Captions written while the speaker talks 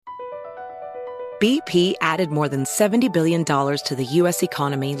BP added more than $70 billion to the U.S.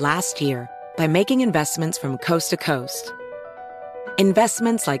 economy last year by making investments from coast to coast.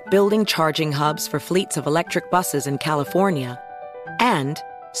 Investments like building charging hubs for fleets of electric buses in California and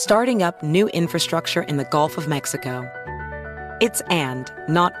starting up new infrastructure in the Gulf of Mexico. It's and,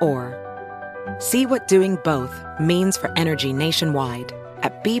 not or. See what doing both means for energy nationwide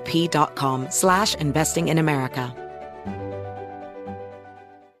at bp.com/investing in America.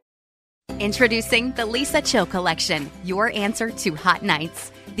 Introducing the Lisa Chill Collection, your answer to hot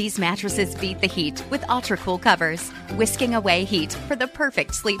nights. These mattresses beat the heat with ultra-cool covers, whisking away heat for the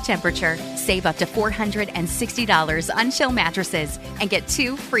perfect sleep temperature. Save up to $460 on Chill mattresses and get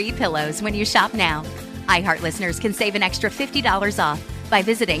 2 free pillows when you shop now. iHeart listeners can save an extra $50 off by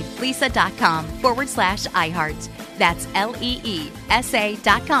visiting lisa.com/iHeart. That's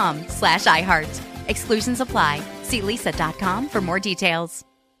LEESA.com/iHeart. Exclusions apply. See lisa.com for more details.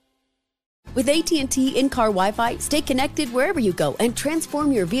 With AT&T in-car Wi-Fi, stay connected wherever you go and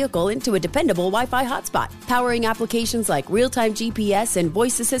transform your vehicle into a dependable Wi-Fi hotspot. Powering applications like real-time GPS and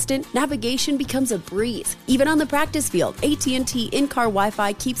voice assistant, navigation becomes a breeze. Even on the practice field, AT&T in-car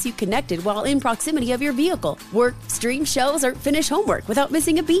Wi-Fi keeps you connected while in proximity of your vehicle. Work, stream shows, or finish homework without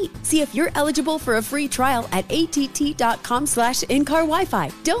missing a beat. See if you're eligible for a free trial at att.com/in-car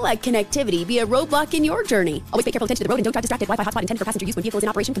Wi-Fi. Don't let connectivity be a roadblock in your journey. Always pay careful attention to the road and don't drive distracted. Wi-Fi hotspot intended for passenger use when vehicle is in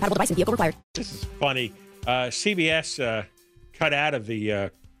operation. Compatible device and vehicle required. This is funny. CBS cut out of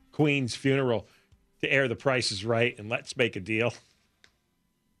the Queen's funeral to air The Price is Right and Let's Make a Deal.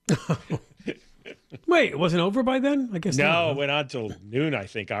 Wait, it wasn't over by then? I guess no, not. it went on till noon, I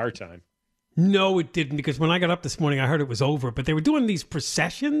think, our time. No, it didn't, because when I got up this morning, I heard it was over. But they were doing these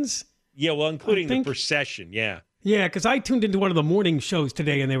processions. Yeah, well, including the procession, yeah. Yeah, because I tuned into one of the morning shows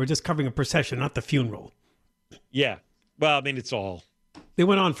today, and they were just covering a procession, not the funeral. Yeah. Well, I mean, it's all... They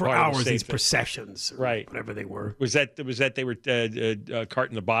went on for part hours, the these thing. Processions, right? Whatever they were. Was that they were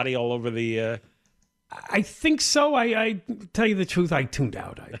carting the body all over the? I think so. I tell you the truth, I tuned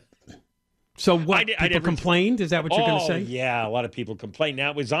out. So what? People complained? Is that what you're going to say? Yeah, a lot of people complained. Now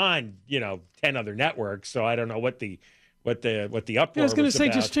it was on, 10 other networks, so I don't know what the uproar. Yeah, I was going to say,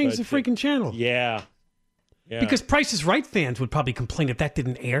 about, just change the freaking channel. Yeah. Because Price is Right fans would probably complain if that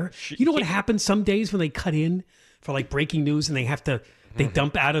didn't air. You know what happens some days when they cut in for like breaking news and they have to. They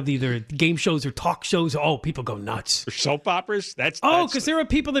dump out of either game shows or talk shows. Oh, people go nuts. For soap operas? Because there are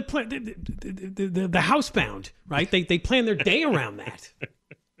people that play the housebound, right? They plan their day around that.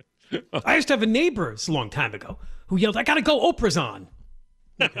 I used to have a neighbor, it's a long time ago, who yelled, "I got to go, Oprah's on."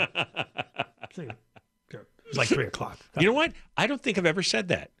 Okay. It was like 3 o'clock. You know what? I don't think I've ever said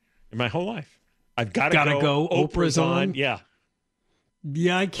that in my whole life. I've got to go, Oprah's on. Yeah.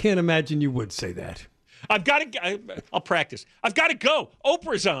 Yeah, I can't imagine you would say that. I've got to. I'll practice. I've got to go.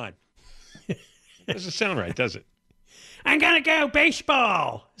 Oprah's on. Doesn't sound right, does it? I gotta go.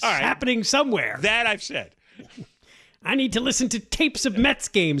 Baseball. It's happening somewhere. That I've said. I need to listen to tapes of Mets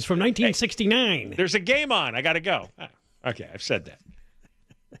games from 1969. Hey, there's a game on. I got to go. Okay, I've said that.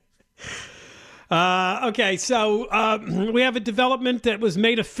 Okay, so we have a development that was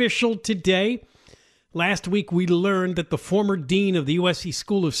made official today. Last week, we learned that the former dean of the USC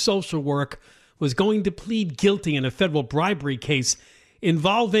School of Social Work was going to plead guilty in a federal bribery case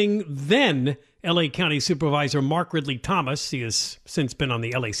involving then L.A. County Supervisor Mark Ridley Thomas. He has since been on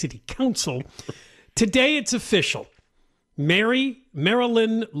the L.A. City Council. Today, it's official.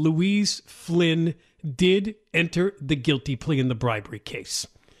 Marilyn Louise Flynn did enter the guilty plea in the bribery case.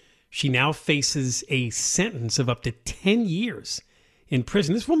 She now faces a sentence of up to 10 years in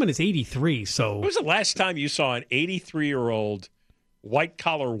prison. This woman is 83, so... When was the last time you saw an 83-year-old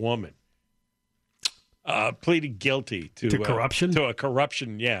white-collar woman pleaded guilty to corruption? To a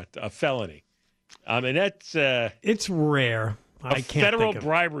corruption, a felony. I mean, that's... it's rare. I can't federal think of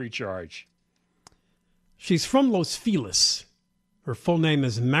bribery charge. She's from Los Feliz. Her full name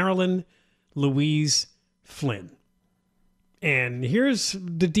is Marilyn Louise Flynn. And here's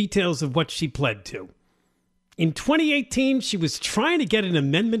the details of what she pled to. In 2018, she was trying to get an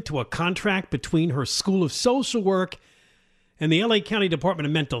amendment to a contract between her School of Social Work and the LA County Department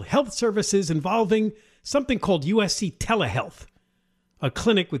of Mental Health Services involving something called USC Telehealth, a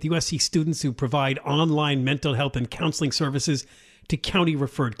clinic with USC students who provide online mental health and counseling services to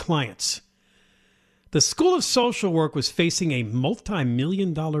county-referred clients. The School of Social Work was facing a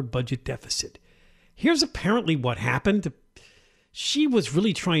multi-million-dollar budget deficit. Here's apparently what happened. She was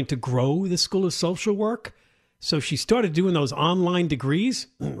really trying to grow the School of Social Work, so she started doing those online degrees.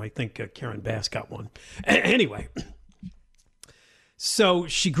 I think Karen Bass got one. Anyway, so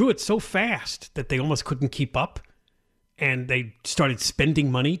she grew it so fast that they almost couldn't keep up. and they started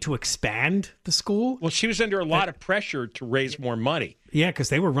spending money to expand the school. Well, she was under a lot of pressure to raise more money. Yeah, because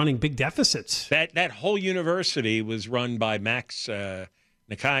they were running big deficits. That whole university was run by Max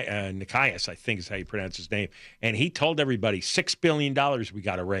Nikias, I think is how you pronounce his name. And he told everybody, $6 billion we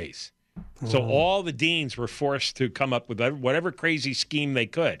got to raise. So all the deans were forced to come up with whatever crazy scheme they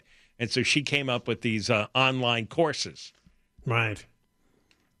could. And so she came up with these online courses. Right.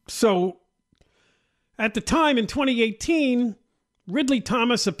 So at the time in 2018, Ridley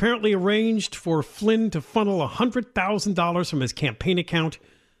Thomas apparently arranged for Flynn to funnel $100,000 from his campaign account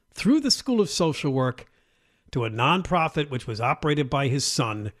through the School of Social Work to a nonprofit which was operated by his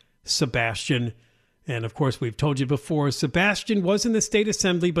son, Sebastian. And of course, we've told you before, Sebastian was in the state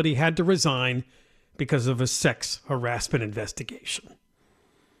assembly, but he had to resign because of a sex harassment investigation.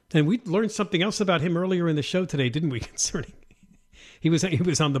 And we learned something else about him earlier in the show today, didn't we? Concerning he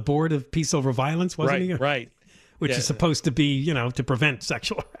was on the board of Peace Over Violence, wasn't he? Right. Which is supposed to be, to prevent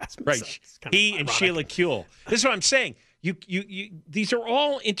sexual harassment. Right. So he and Sheila Kuehl. This is what I'm saying. You these are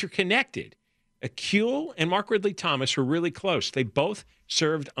all interconnected. Kuehl and Mark Ridley Thomas were really close. They both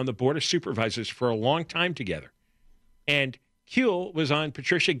served on the Board of Supervisors for a long time together. And Kuehl was on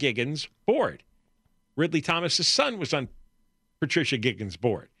Patricia Giggins' board. Ridley Thomas's son was on Patricia Giggins'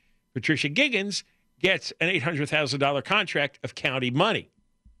 board. Patricia Giggins gets an $800,000 contract of county money.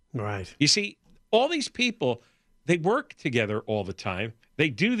 Right. You see, all these people, they work together all the time. They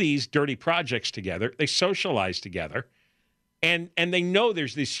do these dirty projects together. They socialize together. And they know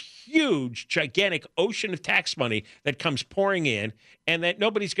there's this huge, gigantic ocean of tax money that comes pouring in, and that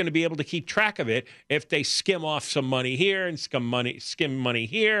nobody's going to be able to keep track of it if they skim off some money here and skim money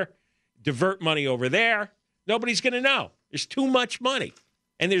here, divert money over there. Nobody's going to know. There's too much money,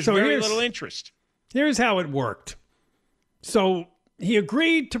 and there's very little interest. Here's how it worked. So he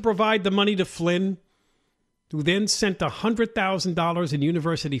agreed to provide the money to Flynn, who then sent $100,000 in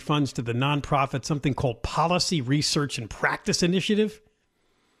university funds to the nonprofit, something called Policy Research and Practice Initiative.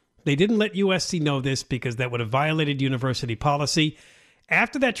 They didn't let USC know this because that would have violated university policy.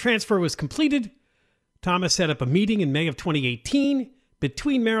 After that transfer was completed, Thomas set up a meeting in May of 2018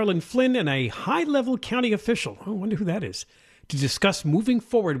 between Marilyn Flynn and a high-level county official, I wonder who that is, to discuss moving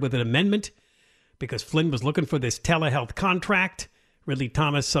forward with an amendment because Flynn was looking for this telehealth contract. Ridley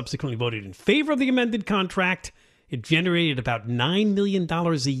Thomas subsequently voted in favor of the amended contract. It generated about $9 million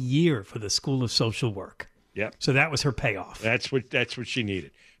a year for the School of Social Work. Yep. So that was her payoff. That's what she needed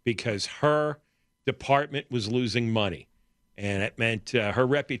because her department was losing money. And it meant her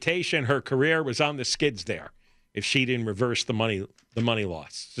reputation, her career was on the skids there if she didn't reverse the money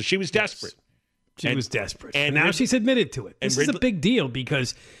loss. So she was desperate. Yes. She was desperate. And now she's admitted to it. This is a big deal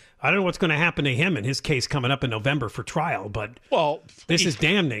because I don't know what's going to happen to him in his case coming up in November for trial, but this is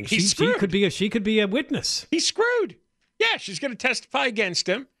damning. She could be a witness. He's screwed. Yeah, she's going to testify against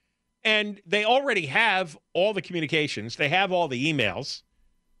him, and they already have all the communications. They have all the emails.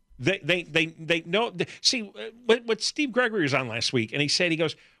 They know. See, what Steve Gregory was on last week, and he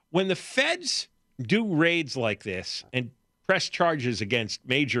goes, when the feds do raids like this and press charges against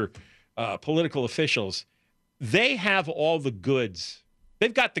major political officials, they have all the goods.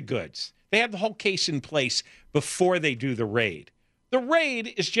 They've got the goods. They have the whole case in place before they do the raid. The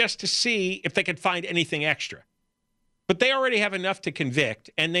raid is just to see if they can find anything extra. But they already have enough to convict,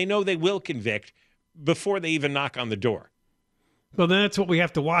 and they know they will convict before they even knock on the door. Well, then that's what we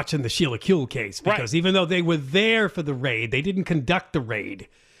have to watch in the Sheila Kuehl case, because even though they were there for the raid, they didn't conduct the raid.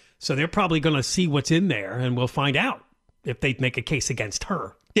 So they're probably going to see what's in there, and we'll find out if they make a case against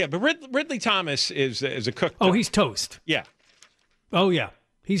her. Yeah, but Ridley Thomas is a cook. Oh, he's toast. Yeah. Oh, yeah.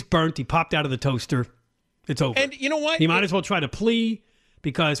 He's burnt. He popped out of the toaster. It's over. And you know what? He might as well try to plea,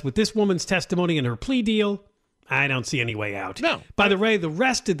 because with this woman's testimony and her plea deal, I don't see any way out. No. By the way, the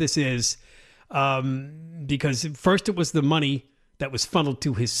rest of this is because first it was the money that was funneled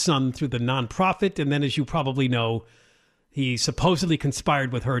to his son through the nonprofit, and then, as you probably know, he supposedly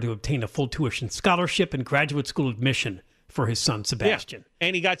conspired with her to obtain a full tuition scholarship and graduate school admission for his son, Sebastian. Yeah.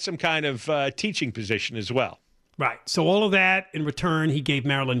 And he got some kind of teaching position as well. Right. So all of that, in return, he gave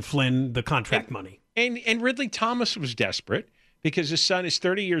Marilyn Flynn the contract money. And Ridley Thomas was desperate because his son is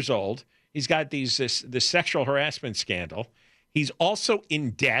 30 years old. He's got this sexual harassment scandal. He's also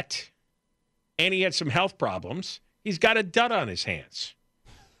in debt, and he had some health problems. He's got a dud on his hands,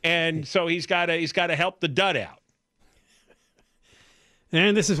 and so he's got to help the dud out.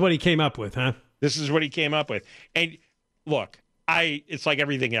 And this is what he came up with, huh? This is what he came up with. And look, it's like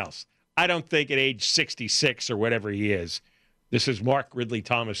everything else. I don't think at age 66 or whatever he is, this is Mark Ridley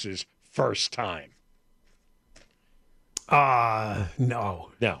Thomas's first time.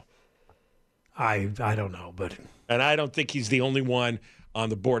 No. I don't know, but... And I don't think he's the only one on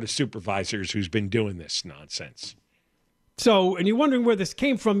the Board of Supervisors who's been doing this nonsense. So, and you're wondering where this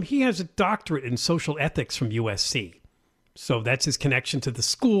came from, he has a doctorate in social ethics from USC. So that's his connection to the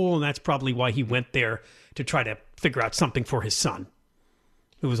school, and that's probably why he went there to try to figure out something for his son.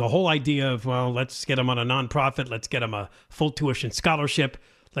 It was a whole idea of, well, let's get him on a nonprofit, let's get him a full tuition scholarship,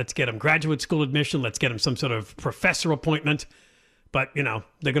 let's get him graduate school admission, let's get him some sort of professor appointment. But, you know,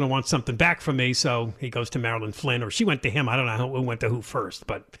 they're going to want something back from me, so he goes to Marilyn Flynn, or she went to him. I don't know who went to who first,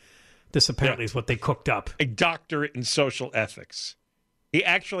 but this apparently is what they cooked up. A doctorate in social ethics. He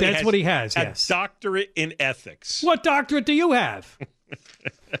actually That's what he has, yes. A doctorate in ethics. What doctorate do you have?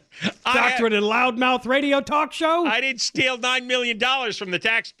 Doctorate in loudmouth radio talk show? I didn't steal $9 million from the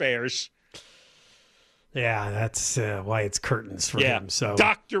taxpayers. Yeah, that's why it's curtains for him. So,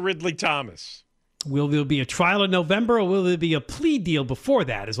 Dr. Ridley Thomas. Will there be a trial in November, or will there be a plea deal before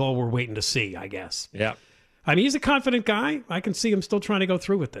that is all we're waiting to see, I guess. Yeah. I mean, he's a confident guy. I can see him still trying to go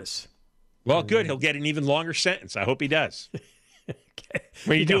through with this. Well, good. He'll get an even longer sentence. I hope he does. Okay.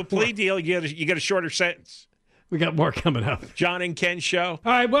 When you do a plea deal, you get a shorter sentence. We got more coming up. John and Ken show.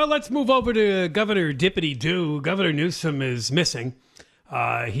 All right, well, let's move over to Governor Dippity-Doo. Governor Newsom is missing.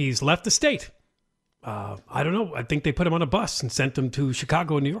 He's left the state. I don't know. I think they put him on a bus and sent him to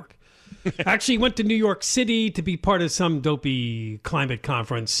Chicago and New York. Actually, he went to New York City to be part of some dopey climate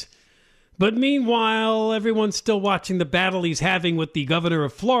conference. But meanwhile, everyone's still watching the battle he's having with the governor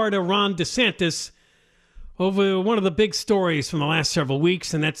of Florida, Ron DeSantis, over one of the big stories from the last several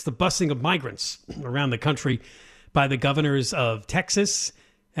weeks, and that's the busing of migrants around the country by the governors of Texas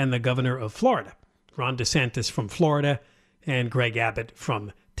and the governor of Florida. Ron DeSantis from Florida and Greg Abbott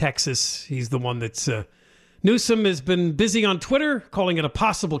from Texas. He's the one that's... Newsom has been busy on Twitter, calling it a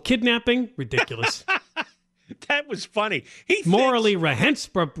possible kidnapping. Ridiculous. That was funny. Morally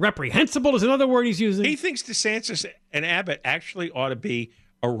reprehensible is another word he's using. He thinks DeSantis and Abbott actually ought to be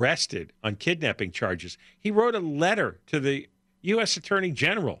arrested on kidnapping charges. He wrote a letter to the U.S. Attorney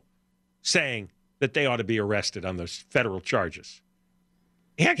General saying that they ought to be arrested on those federal charges.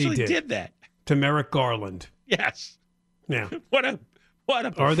 He actually did that. To Merrick Garland. Yes. Yeah. What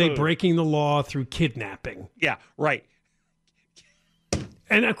a buffoon. Are they breaking the law through kidnapping? Yeah, right.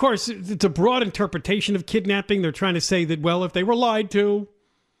 And, of course, it's a broad interpretation of kidnapping. They're trying to say that, well, if they were lied to,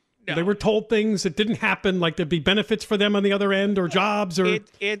 they were told things that didn't happen, like there'd be benefits for them on the other end or jobs. Or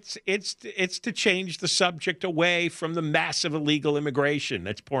It's to change the subject away from the massive illegal immigration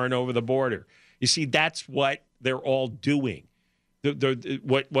that's pouring over the border. You see, that's what they're all doing.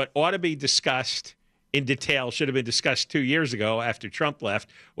 What ought to be discussed in detail, should have been discussed 2 years ago after Trump left,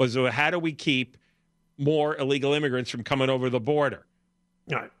 was how do we keep more illegal immigrants from coming over the border?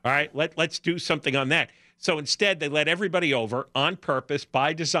 All right, let's do something on that. So instead, they let everybody over on purpose,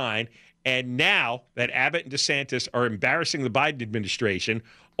 by design, and now that Abbott and DeSantis are embarrassing the Biden administration,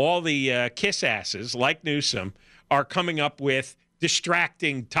 all the kiss asses like Newsom are coming up with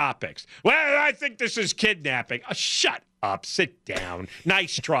distracting topics. Well, I think this is kidnapping. Shut up. Sit down.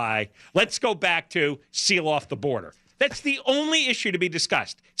 Nice try. Let's go back to seal off the border. That's the only issue to be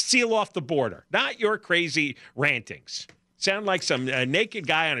discussed. Seal off the border, not your crazy rantings. Sound like some naked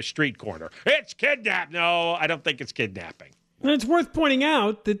guy on a street corner. It's kidnapping. No, I don't think it's kidnapping. And it's worth pointing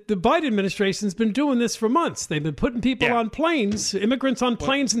out that the Biden administration's been doing this for months. They've been putting people on planes, immigrants on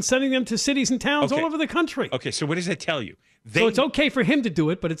planes, and sending them to cities and towns all over the country. Okay, so what does that tell you? So it's okay for him to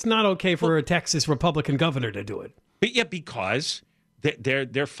do it, but it's not okay for a Texas Republican governor to do it. But yeah, because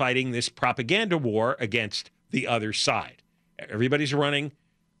they're fighting this propaganda war against the other side. Everybody's running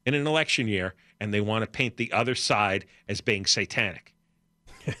in an election year, and they want to paint the other side as being satanic.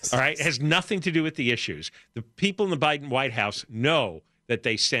 Yes. All right? It has nothing to do with the issues. The people in the Biden White House know that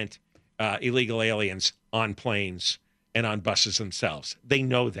they sent illegal aliens on planes and on buses themselves. They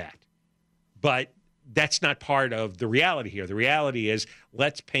know that. But that's not part of the reality here. The reality is,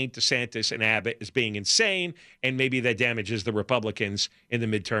 let's paint DeSantis and Abbott as being insane, and maybe that damages the Republicans in the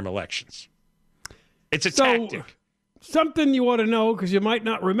midterm elections. It's a tactic. Something you ought to know, because you might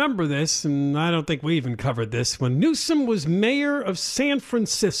not remember this, and I don't think we even covered this. When Newsom was mayor of San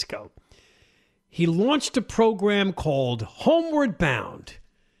Francisco, he launched a program called Homeward Bound.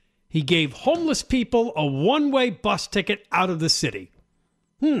 He gave homeless people a one-way bus ticket out of the city.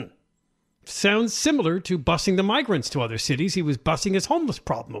 Sounds similar to busing the migrants to other cities. He was busing his homeless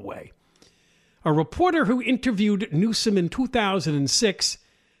problem away. A reporter who interviewed Newsom in 2006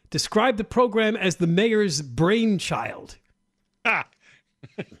 described the program as the mayor's brainchild.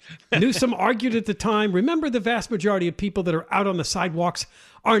 Newsom argued at the time, remember, the vast majority of people that are out on the sidewalks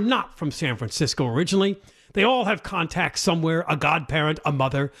are not from San Francisco originally. They all have contacts somewhere, a godparent, a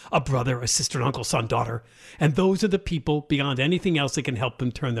mother, a brother, a sister, an uncle, son, daughter. And those are the people beyond anything else that can help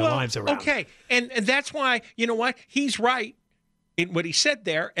them turn their lives around. Okay. And that's why, you know what? He's right in what he said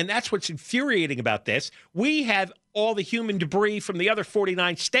there. And that's what's infuriating about this. We have all the human debris from the other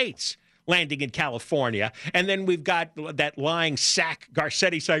 49 states landing in California. And then we've got that lying sack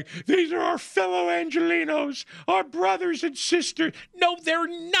Garcetti saying, these are our fellow Angelenos, our brothers and sisters. No, they're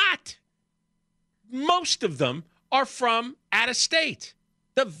not. Most of them are from out of state.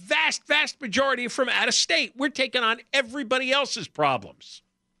 The vast, vast majority are from out of state. We're taking on everybody else's problems.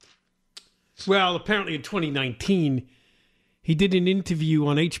 Well, apparently in 2019, he did an interview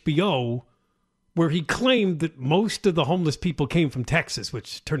on HBO where he claimed that most of the homeless people came from Texas,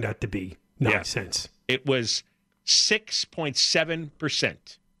 which turned out to be nonsense. Yeah. It was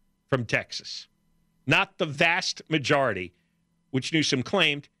 6.7% from Texas. Not the vast majority, which Newsom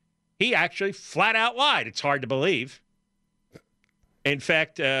claimed. He actually flat out lied. It's hard to believe. In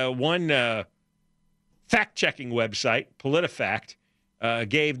fact, one fact-checking website, PolitiFact,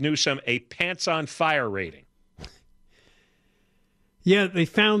 gave Newsom a pants-on-fire rating. Yeah, they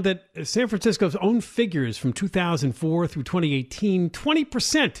found that San Francisco's own figures from 2004 through 2018,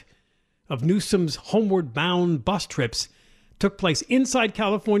 20% of Newsom's homeward-bound bus trips took place inside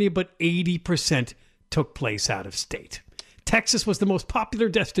California, but 80% took place out of state. Texas was the most popular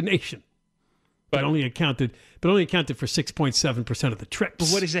destination, but only accounted for 6.7% of the trips. But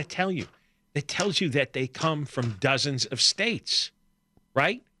what does that tell you? It tells you that they come from dozens of states,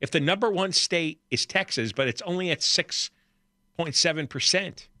 right? If the number one state is Texas, but it's only at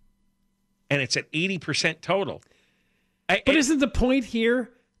 6.7%, and it's at 80% total. But isn't the point here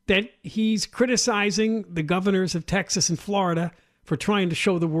that he's criticizing the governors of Texas and Florida for trying to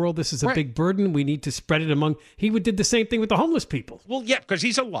show the world this is a big burden? We need to spread it among. He did the same thing with the homeless people. Well, yeah, because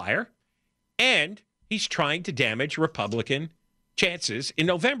he's a liar, and he's trying to damage Republican chances in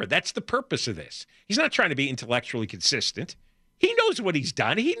November. That's the purpose of this. He's not trying to be intellectually consistent. He knows what he's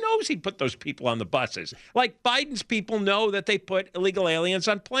done. He knows he put those people on the buses. Like Biden's people know that they put illegal aliens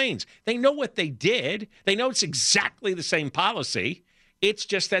on planes. They know what they did. They know it's exactly the same policy. It's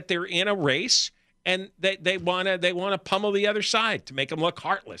just that they're in a race and they want to pummel the other side to make them look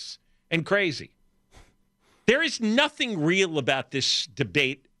heartless and crazy. There is nothing real about this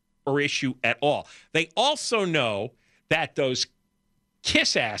debate or issue at all. They also know that those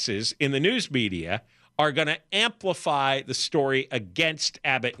kiss asses in the news media are going to amplify the story against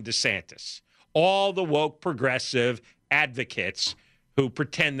Abbott and DeSantis. All the woke progressive advocates who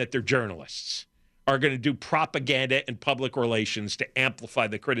pretend that they're journalists are going to do propaganda and public relations to amplify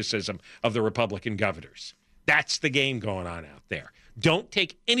the criticism of the Republican governors. That's the game going on out there. Don't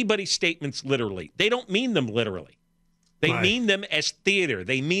take anybody's statements literally. They don't mean them literally. They mean them as theater.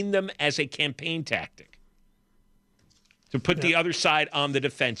 They mean them as a campaign tactic to put the other side on the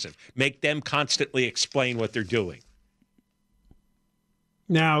defensive, make them constantly explain what they're doing.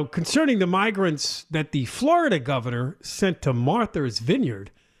 Now, concerning the migrants that the Florida governor sent to Martha's Vineyard,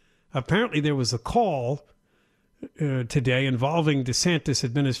 apparently there was a call today involving DeSantis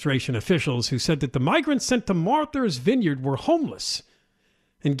administration officials who said that the migrants sent to Martha's Vineyard were homeless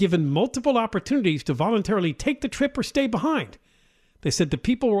and given multiple opportunities to voluntarily take the trip or stay behind. They said the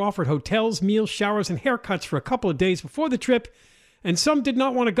people were offered hotels, meals, showers, and haircuts for a couple of days before the trip, and some did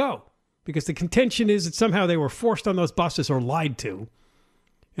not want to go because the contention is that somehow they were forced on those buses or lied to.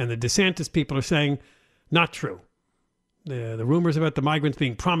 And the DeSantis people are saying, not true. The rumors about the migrants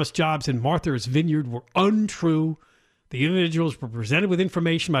being promised jobs in Martha's Vineyard were untrue. The individuals were presented with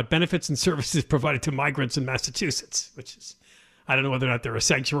information about benefits and services provided to migrants in Massachusetts, which is, I don't know whether or not they're a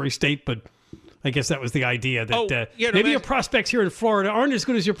sanctuary state, but I guess that was the idea that maybe your prospects here in Florida aren't as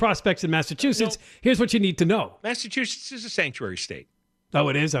good as your prospects in Massachusetts. No. Here's what you need to know. Massachusetts is a sanctuary state. Oh,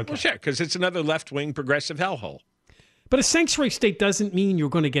 it is? Okay. Well, sure, because it's another left-wing progressive hellhole. But a sanctuary state doesn't mean you're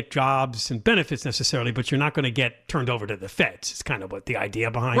going to get jobs and benefits necessarily, but you're not going to get turned over to the feds. It's kind of what the idea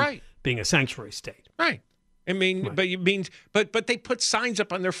behind being a sanctuary state. Right. I mean, but they put signs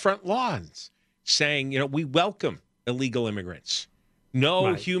up on their front lawns saying, we welcome illegal immigrants.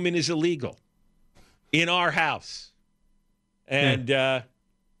 No human is illegal in our house. And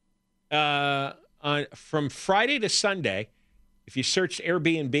from Friday to Sunday, if you searched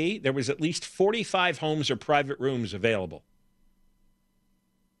Airbnb, there was at least 45 homes or private rooms available,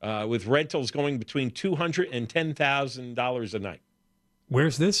 with rentals going between $200 and $10,000 a night.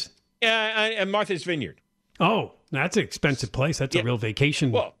 Where's this? At Martha's Vineyard. Oh, that's an expensive place. That's a real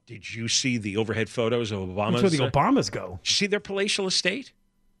vacation. Well, did you see the overhead photos of Obama's? That's where the Obamas go. Did you see their palatial estate?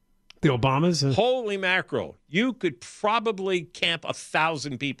 The Obamas? Holy mackerel. You could probably camp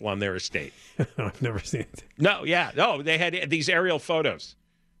 1,000 people on their estate. I've never seen it. No, yeah. No, they had these aerial photos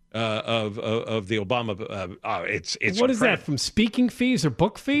of the Obama. It's What is that, from speaking fees or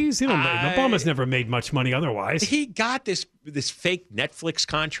book fees? Obama's never made much money otherwise. He got this fake Netflix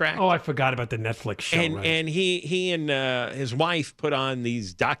contract. Oh, I forgot about the Netflix show. And he and his wife put on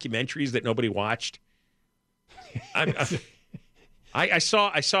these documentaries that nobody watched. I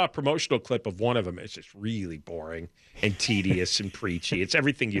saw a promotional clip of one of them. It's just really boring and tedious and preachy. It's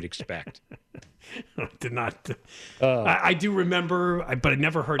everything you'd expect. I did not. I do remember, but I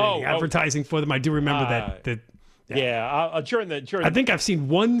never heard any advertising for them. I do remember that. Yeah, during I think I've seen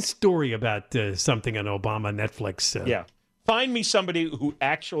one story about something on Obama Netflix. Yeah, find me somebody who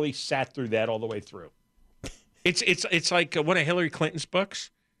actually sat through that all the way through. It's like one of Hillary Clinton's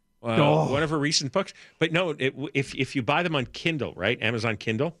books. One of her recent books. But no, if you buy them on Kindle, right, Amazon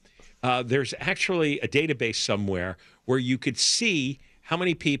Kindle, there's actually a database somewhere where you could see how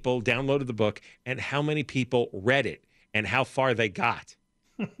many people downloaded the book and how many people read it and how far they got.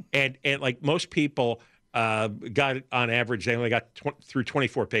 and like most people got, on average, they only got through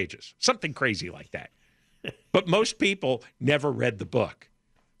 24 pages, something crazy like that. But most people never read the book.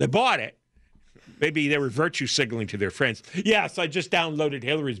 They bought it. Maybe they were virtue signaling to their friends. Yes, I just downloaded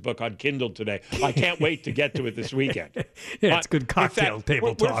Hillary's book on Kindle today. I can't wait to get to it this weekend. Yeah, it's good cocktail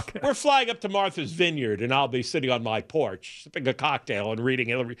table talk. We're flying up to Martha's Vineyard, and I'll be sitting on my porch, sipping a cocktail and reading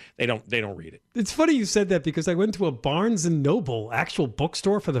Hillary. They don't read it. It's funny you said that because I went to a Barnes & Noble actual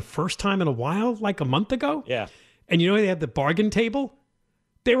bookstore for the first time in a while, like a month ago. Yeah. And they had the bargain table?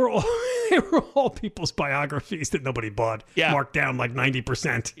 They were all people's biographies that nobody bought, marked down like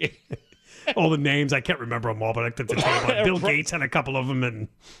 90%. All the names, I can't remember them all, but I looked at the table. Bill Gates had a couple of them, and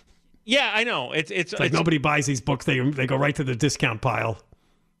I know it's like nobody buys these books; they go right to the discount pile.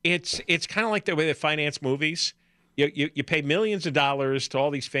 It's kind of like the way they finance movies. You pay millions of dollars to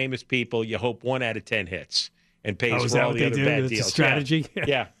all these famous people. You hope 1 out of 10 hits and pays for all the other bad deals. A strategy.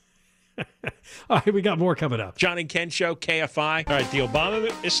 Yeah. All right, we got more coming up. John and Ken Show, KFI. All right, the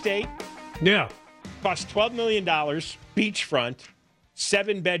Obama estate. Yeah, cost $12 million, beachfront,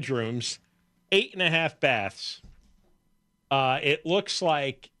 7 bedrooms. 8.5 baths. It looks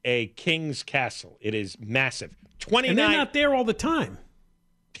like a king's castle. It is massive. 29. And they're not there all the time.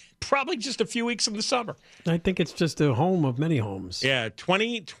 Probably just a few weeks in the summer. I think it's just a home of many homes. Yeah,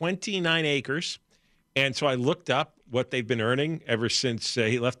 29 acres. And so I looked up what they've been earning ever since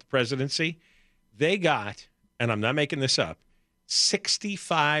he left the presidency. They got, and I'm not making this up,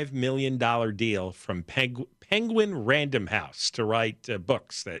 $65 million deal from Penguin Random House to write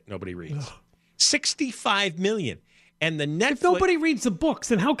books that nobody reads. Ugh. $65 million. And the Netflix. If nobody reads the books,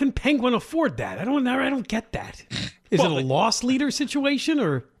 then how can Penguin afford that? I don't get that. Is it a loss leader situation,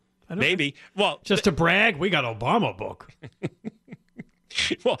 or maybe? Well, just to brag, we got Obama book.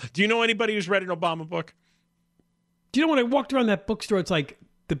 Well, do you know anybody who's read an Obama book? Do you know when I walked around that bookstore, it's like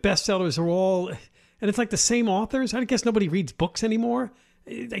the bestsellers are all, and it's like the same authors. I guess nobody reads books anymore.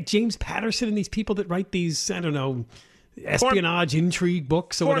 Like James Patterson and these people that write these, I don't know, espionage, intrigue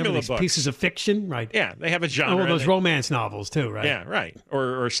books or whatever, these pieces of fiction, right? Yeah, they have a genre. Oh, those romance novels too, right? Yeah, right.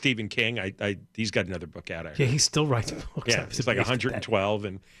 Or Stephen King. He's got another book out. Yeah, he still writes books. Yeah, it's like 112,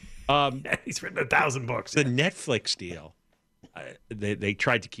 and he's written 1,000 books. The Netflix deal, they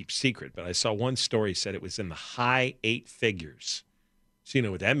tried to keep secret, but I saw one story said it was in the high 8 figures. So you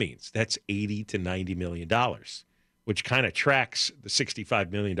know what that means? That's $80 to $90 million, which kind of tracks the $65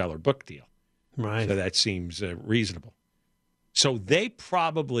 million book deal. Right. So that seems reasonable. So they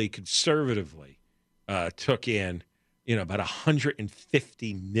probably conservatively took in, about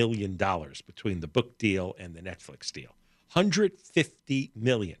 $150 million between the book deal and the Netflix deal. $150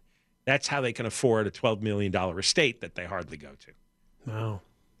 million. That's how they can afford a $12 million estate that they hardly go to. Wow.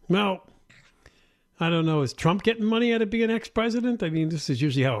 Well, I don't know. Is Trump getting money out of being ex-president? I mean, this is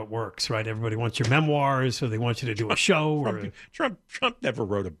usually how it works, right? Everybody wants your memoirs, or they want you to do a show. Trump never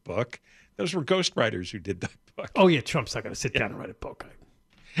wrote a book. Those were ghostwriters who did that book. Oh, yeah, Trump's not going to sit down and write a book.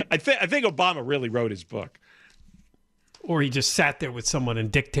 I think Obama really wrote his book. Or he just sat there with someone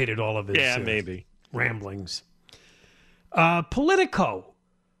and dictated all of his maybe ramblings. Politico.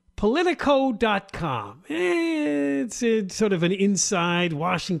 Politico.com. It's sort of an inside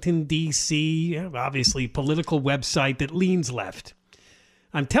Washington, D.C., obviously political website that leans left.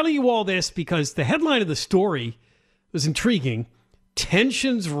 I'm telling you all this because the headline of the story was intriguing.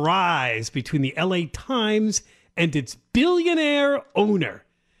 Tensions rise between the LA Times and its billionaire owner.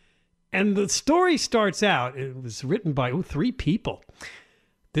 And the story starts out, it was written by 3 people.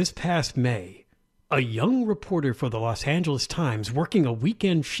 This past May, a young reporter for the Los Angeles Times working a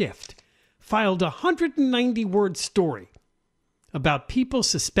weekend shift filed a 190-word story about people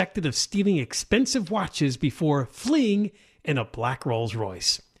suspected of stealing expensive watches before fleeing in a black Rolls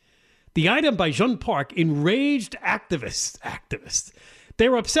Royce. The item by Jean Park enraged activists. They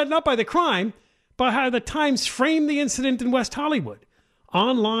were upset not by the crime, but how the Times framed the incident in West Hollywood.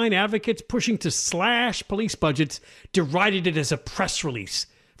 Online advocates pushing to slash police budgets derided it as a press release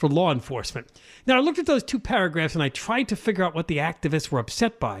for law enforcement. Now, I looked at those two paragraphs and I tried to figure out what the activists were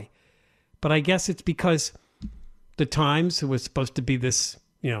upset by. But I guess it's because the Times, who was supposed to be this,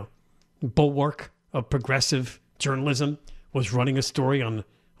 bulwark of progressive journalism, was running a story on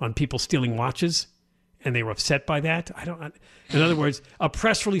people stealing watches, and they were upset by that. In other words, a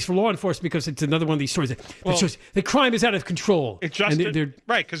press release for law enforcement because it's another one of these stories that shows the crime is out of control.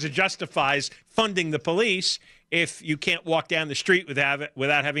 Right, because it justifies funding the police if you can't walk down the street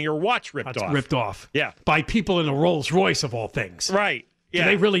without having your watch ripped off. Ripped off. Yeah. By people in a Rolls Royce, of all things. Right. Yeah.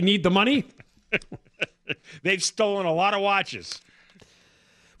 Do they really need the money? They've stolen a lot of watches.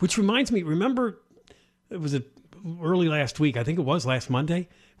 Which reminds me, remember, it was early last week, I think it was last Monday,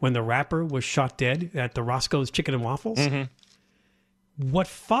 when the rapper was shot dead at the Roscoe's Chicken and Waffles? Mm-hmm. What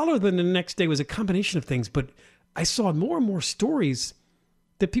followed then the next day was a combination of things, but I saw more and more stories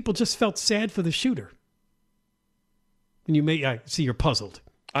that people just felt sad for the shooter. And I see you're puzzled.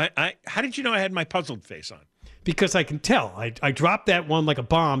 How did you know I had my puzzled face on? Because I can tell. I dropped that one like a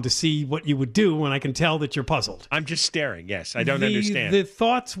bomb to see what you would do, and I can tell that you're puzzled. I'm just staring, yes. I don't understand. The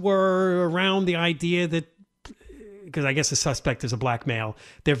thoughts were around the idea that, because I guess the suspect is a black male,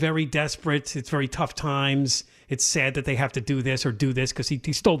 they're very desperate. It's very tough times. It's sad that they have to do this because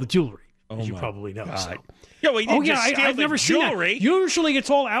he stole the jewelry, as you probably know. So. Yeah, well, he didn't just steal I've never jewelry. Seen that. Usually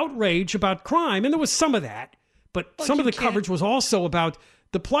it's all outrage about crime, and there was some of that. But some of the coverage was also about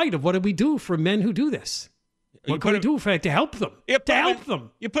the plight of what do we do for men who do this? What can we do to help them?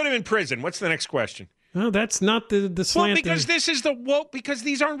 Them. You put him in prison. What's the next question? No, that's not the slant. Well, because this is the woke, because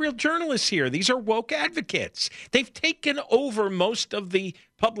these aren't real journalists here. These are woke advocates. They've taken over most of the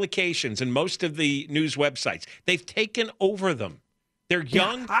publications and most of the news websites. They've taken over them. They're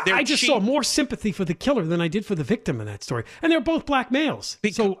young. Yeah, I just saw more sympathy for the killer than I did for the victim in that story. And they're both black males.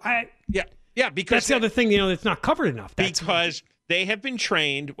 Because that's the other thing, that's not covered enough. Because they have been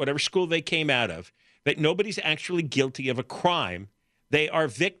trained, whatever school they came out of, that nobody's actually guilty of a crime. They are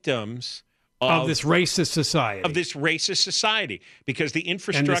victims of this racist society. Because the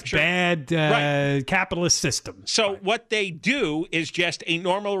infrastructure and this bad capitalist system. So what they do is just a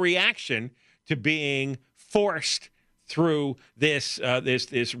normal reaction to being forced through this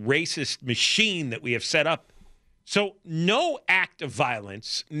racist machine that we have set up. So no act of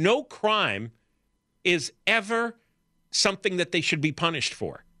violence, no crime is ever something that they should be punished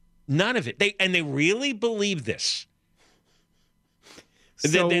for. None of it. They really believe this.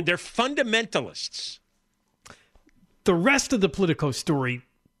 So, they're fundamentalists. The rest of the Politico story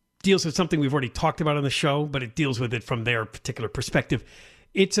deals with something we've already talked about on the show, but it deals with it from their particular perspective.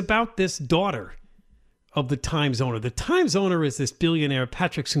 It's about this daughter of the Times owner. The Times owner is this billionaire,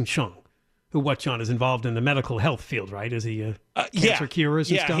 Patrick Soon-Shiong, who, John, is involved in the medical health field, right? Is he cancer cures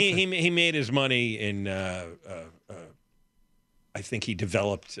and stuff? Yeah, he made his money in, I think he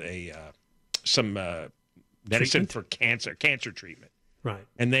developed some medicine for cancer treatment. Right.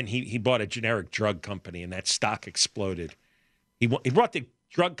 And then he bought a generic drug company, and that stock exploded. He bought the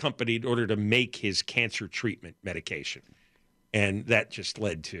drug company in order to make his cancer treatment medication. And that just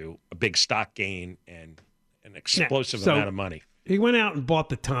led to a big stock gain and an explosive amount of money. He went out and bought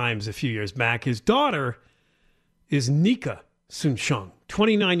the Times a few years back. His daughter is Nika Soon-Shiong,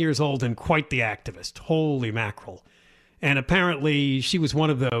 29 years old and quite the activist. Holy mackerel. And apparently she was one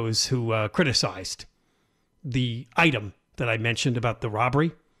of those who criticized the item that I mentioned about the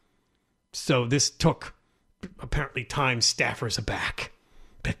robbery. So this took apparently Times staffers aback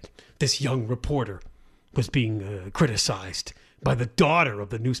that this young reporter was being criticized by the daughter of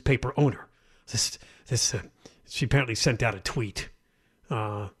the newspaper owner. She apparently sent out a tweet.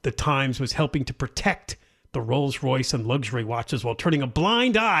 The Times was helping to protect the Rolls-Royce and luxury watches while turning a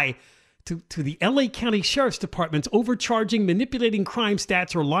blind eye to the L.A. County Sheriff's Department's overcharging, manipulating crime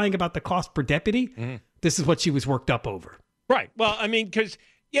stats, or lying about the cost per deputy. Mm-hmm. This is what she was worked up over. Right. Well, I mean,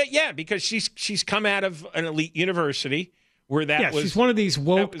 because she's come out of an elite university where she's one of these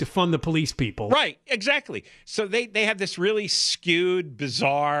woke to fund the police people. Right. Exactly. So they have this really skewed,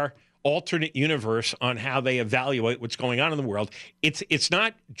 bizarre, alternate universe on how they evaluate what's going on in the world. It's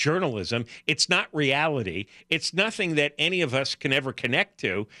not journalism. It's not reality. It's nothing that any of us can ever connect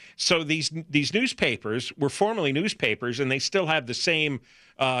to. So these newspapers were formerly newspapers, and they still have the same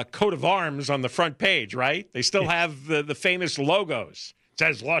coat of arms on the front page, right? They still have the famous logos. It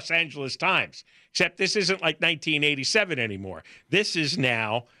says Los Angeles Times. Except this isn't like 1987 anymore. This is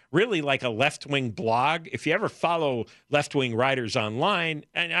now really like a left-wing blog. If you ever follow left-wing writers online,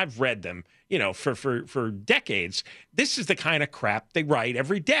 and I've read them, for decades, this is the kind of crap they write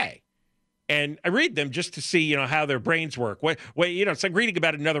every day. And I read them just to see, how their brains work. It's like reading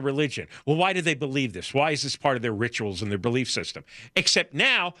about another religion. Well, why do they believe this? Why is this part of their rituals and their belief system? Except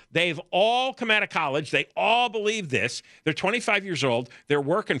now they've all come out of college. They all believe this. They're 25 years old. They're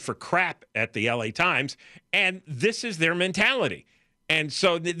working for crap at the LA Times. And this is their mentality. And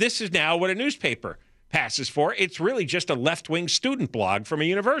so this is now what a newspaper passes for. It's really just a left-wing student blog from a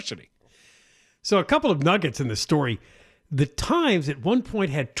university. So a couple of nuggets in the story. The Times at one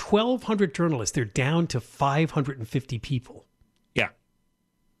point had 1,200 journalists. They're down to 550 people. Yeah.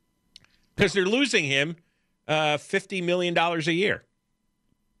 Because they're losing him $50 million a year.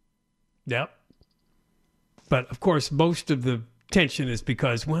 Yep. But, of course, most of the tension is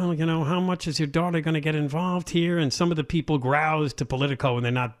because, how much is your daughter going to get involved here? And some of the people grouse to Politico, and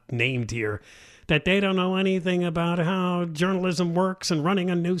they're not named here, that they don't know anything about how journalism works and running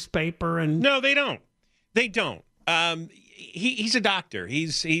a newspaper. And no, they don't. They don't. He's a doctor.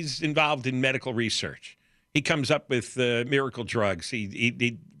 He's involved in medical research. He comes up with miracle drugs.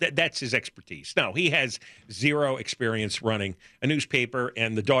 That's his expertise. No, he has zero experience running a newspaper,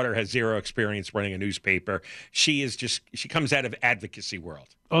 and the daughter has zero experience running a newspaper. She comes out of advocacy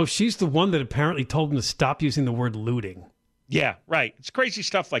world. Oh, she's the one that apparently told him to stop using the word looting. Yeah, right. It's crazy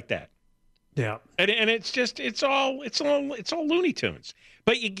stuff like that. Yeah, and it's all Looney Tunes.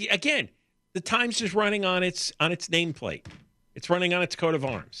 But again, the Times is running on its nameplate. It's running on its coat of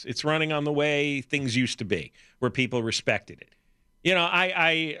arms. It's running on the way things used to be, where people respected it.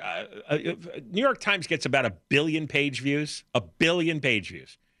 New York Times gets about 1 billion page views. 1 billion page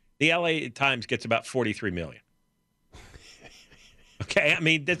views. The LA Times gets about 43 million. Okay, I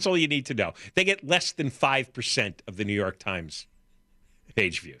mean, that's all you need to know. They get less than 5% of the New York Times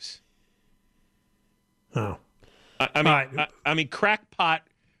page views. Oh, I mean, crackpot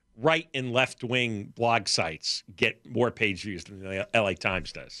right and left wing blog sites get more page views than the LA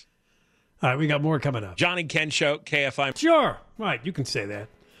Times does. All right, we got more coming up. John and Ken Show, KFI. Sure, right, you can say that.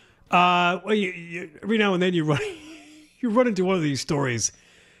 Well, you, every now and then you run into one of these stories,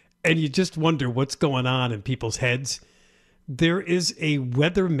 and you just wonder what's going on in people's heads. There is a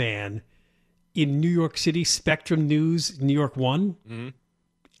weatherman in New York City, Spectrum News, New York One,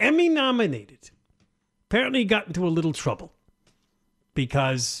 Emmy nominated. Apparently got into a little trouble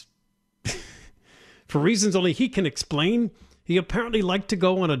because, for reasons only he can explain, he apparently liked to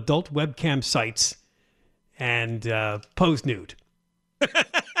go on adult webcam sites and pose nude.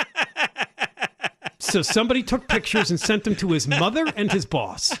 So somebody took pictures and sent them to his mother and his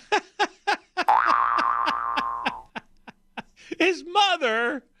boss. His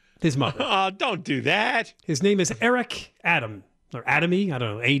mother? His mother. Oh, don't do that. His name is Eric Adam, or Adame, I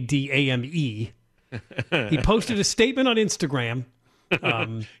don't know, Adame. He posted a statement on Instagram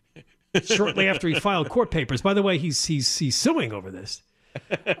shortly after he filed court papers. By the way, he's suing over this.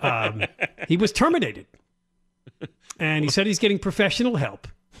 He was terminated, and he said he's getting professional help.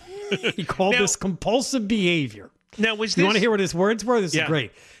 He called this compulsive behavior. Now, was this... You want to hear what his words were? This is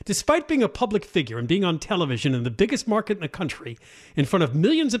great. Despite being a public figure and being on television in the biggest market in the country, in front of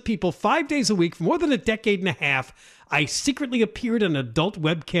millions of people 5 days a week for more than a decade and a half, I secretly appeared on an adult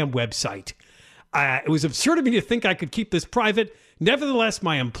webcam website. It was absurd of me to think I could keep this private. Nevertheless,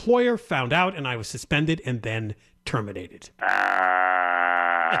 my employer found out, and I was suspended and then terminated.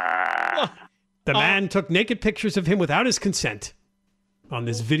 The man took naked pictures of him without his consent on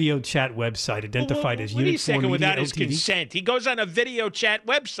this video chat website identified as Unit 4 Media without LTD. His consent. He goes on a video chat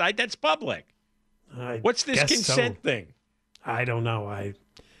website that's public. What's this consent thing? I don't know.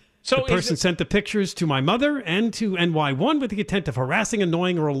 The person sent the pictures to my mother and to NY1 with the intent of harassing,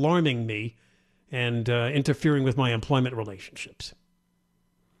 annoying, or alarming me and interfering with my employment relationships.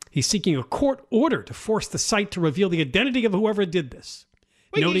 He's seeking a court order to force the site to reveal the identity of whoever did this,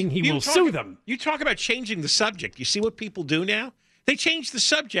 noting he will sue them. You talk about changing the subject. You see what people do now? They changed the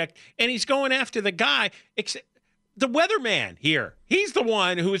subject, and he's going after the guy, the weatherman here. He's the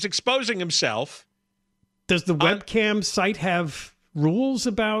one who is exposing himself. Does the webcam site have rules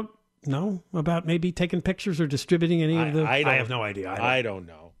about maybe taking pictures or distributing any of the... I have no idea. I don't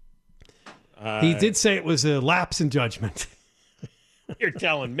know. He did say it was a lapse in judgment. You're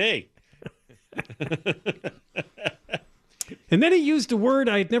telling me. And then he used a word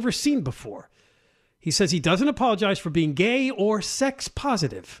I had never seen before. He says he doesn't apologize for being gay or sex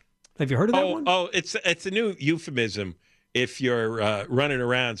positive. Have you heard of that one? Oh, it's a new euphemism if you're running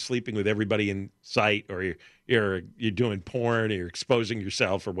around sleeping with everybody in sight, or you're doing porn, or you're exposing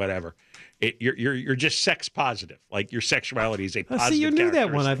yourself or whatever. You're just sex positive. Like your sexuality is a positive. See, you knew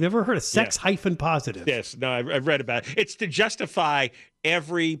that one. characteristic. I've never heard of sex hyphen positive. Yes, no, I've read about it. It's to justify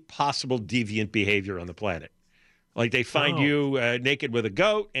every possible deviant behavior on the planet. Like they find you naked with a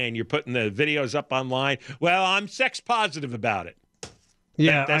goat and you're putting the videos up online. Well, I'm sex positive about it.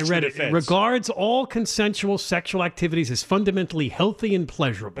 Yeah, That's I read the it. defense. Regards all consensual sexual activities as fundamentally healthy and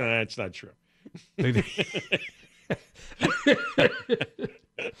pleasurable. That's not true.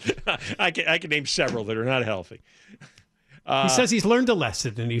 I can name several that are not healthy. He says he's learned a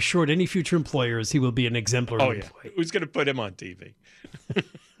lesson, and he assured any future employers he will be an exemplary employee. Who's going to put him on TV?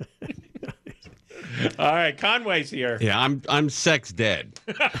 All right, Conway's here. Yeah, I'm sex dead.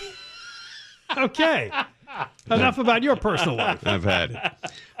 Okay. Enough about your personal life. I've had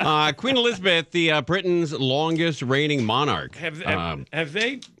Queen Elizabeth, Britain's longest reigning monarch. Have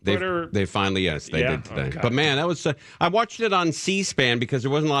they They put her? they finally they did today. Okay. But man, that was I watched it on C-SPAN because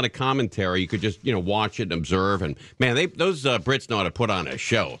there wasn't a lot of commentary. You could just watch it and observe. And man, those Brits know how to put on a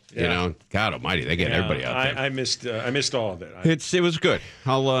show. You know, God Almighty, they get everybody out there. I missed all of it. It was good.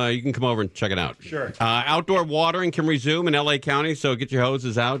 You can come over and check it out. Sure. Outdoor watering can resume in L.A. County, so get your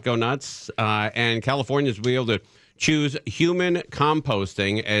hoses out, go nuts. And California's will be able to choose human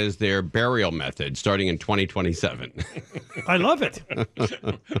composting as their burial method starting in 2027. I love it.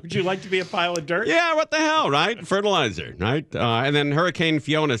 Would you like to be a pile of dirt? Yeah, what the hell, right? Fertilizer, right? And then Hurricane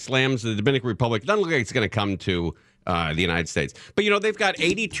Fiona slams the Dominican Republic. It doesn't look like it's going to come to the United States. But, they've got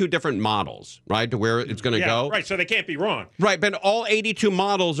 82 different models, right, to where it's going to go. Right, so they can't be wrong. Right, but all 82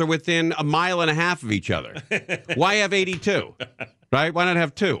 models are within a mile and a half of each other. Why have 82? Right? Why not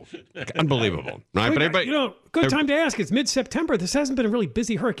have 2? Unbelievable, right? But everybody, good time to ask. It's mid-September. This hasn't been a really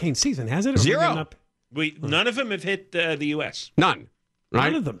busy hurricane season, has it? Or Zero. None of them have hit the U.S. None. Right?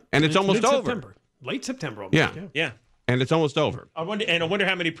 None of them. And it's almost over. Mid-September. Late September almost. Yeah. Yeah. And it's almost over. I wonder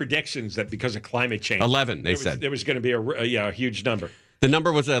how many predictions that because of climate change. 11, they said. There was going to be a huge number. The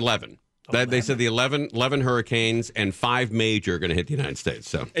number was 11. They said the 11 hurricanes and 5 major are going to hit the United States.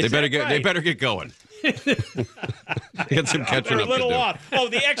 So they better get going. Get some catching They're up a little to do. off. Oh,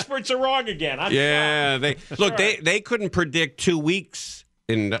 the experts are wrong again. They couldn't predict 2 weeks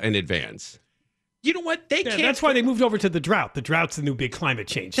in advance. You know what? They can't. That's why they moved over to the drought. The droug's the new big climate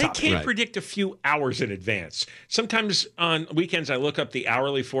change They topic. can't predict a few hours in advance. Sometimes on weekends, I look up the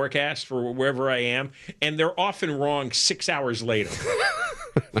hourly forecast for wherever I am, and they're often wrong 6 hours later.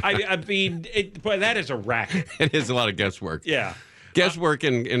 I mean, boy, that is a racket. It is a lot of guesswork. Yeah. Guesswork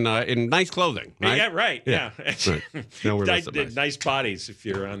in nice clothing, right? Yeah, right. Yeah. Right. No, we're not so nice. Nice bodies if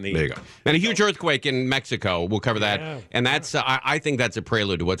you're on the. There you go. And a huge earthquake in Mexico. We'll cover that. Yeah. And that's I think that's a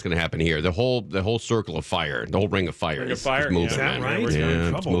prelude to what's going to happen here. The whole circle of fire, the whole ring of fire, Ring of is fire? moving. Is that man. right? Yeah, We're in it's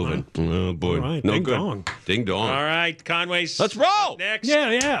trouble, moving. Oh boy, All right. no Ding good. dong. Ding dong. All right, Conway's. Let's roll. Next.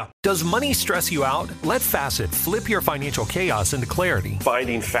 Yeah. Does money stress you out? Let Facet flip your financial chaos into clarity.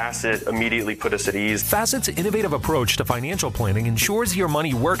 Finding Facet immediately put us at ease. Facet's innovative approach to financial planning ensures your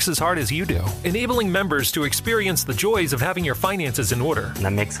money works as hard as you do, enabling members to experience the joys of having your finances in order. And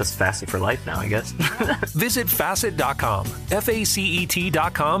that makes us Facet for life now, I guess. Visit Facet.com,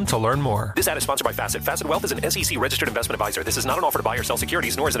 FACET.com to learn more. This ad is sponsored by Facet. Facet Wealth is an SEC registered investment advisor. This is not an offer to buy or sell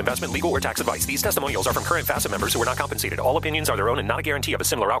securities, nor is it investment, legal, or tax advice. These testimonials are from current Facet members who are not compensated. All opinions are their own and not a guarantee of a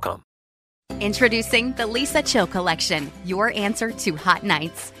similar outcome. Introducing the Lisa Chill Collection, your answer to hot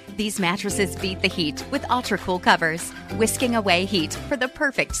nights. These mattresses beat the heat with ultra-cool covers, whisking away heat for the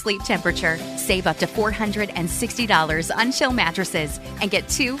perfect sleep temperature. Save up to $460 on Chill mattresses and get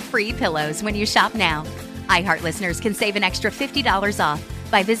 2 free pillows when you shop now. iHeart listeners can save an extra $50 off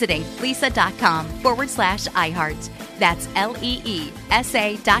by visiting lisa.com/iHeart. That's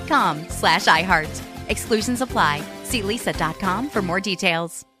LEESA.com/iHeart. Exclusions apply. See lisa.com for more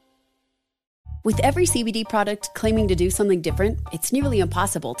details. With every CBD product claiming to do something different, it's nearly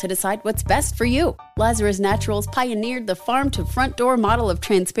impossible to decide what's best for you. Lazarus Naturals pioneered the farm-to-front-door model of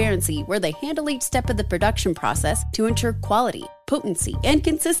transparency, where they handle each step of the production process to ensure quality, potency, and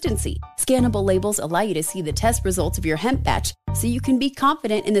consistency. Scannable labels allow you to see the test results of your hemp batch, so you can be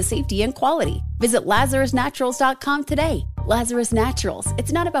confident in the safety and quality. Visit LazarusNaturals.com today. Lazarus Naturals.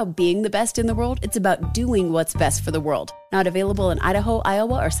 It's not about being the best in the world, it's about doing what's best for the world. Not available in Idaho,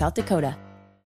 Iowa, or South Dakota.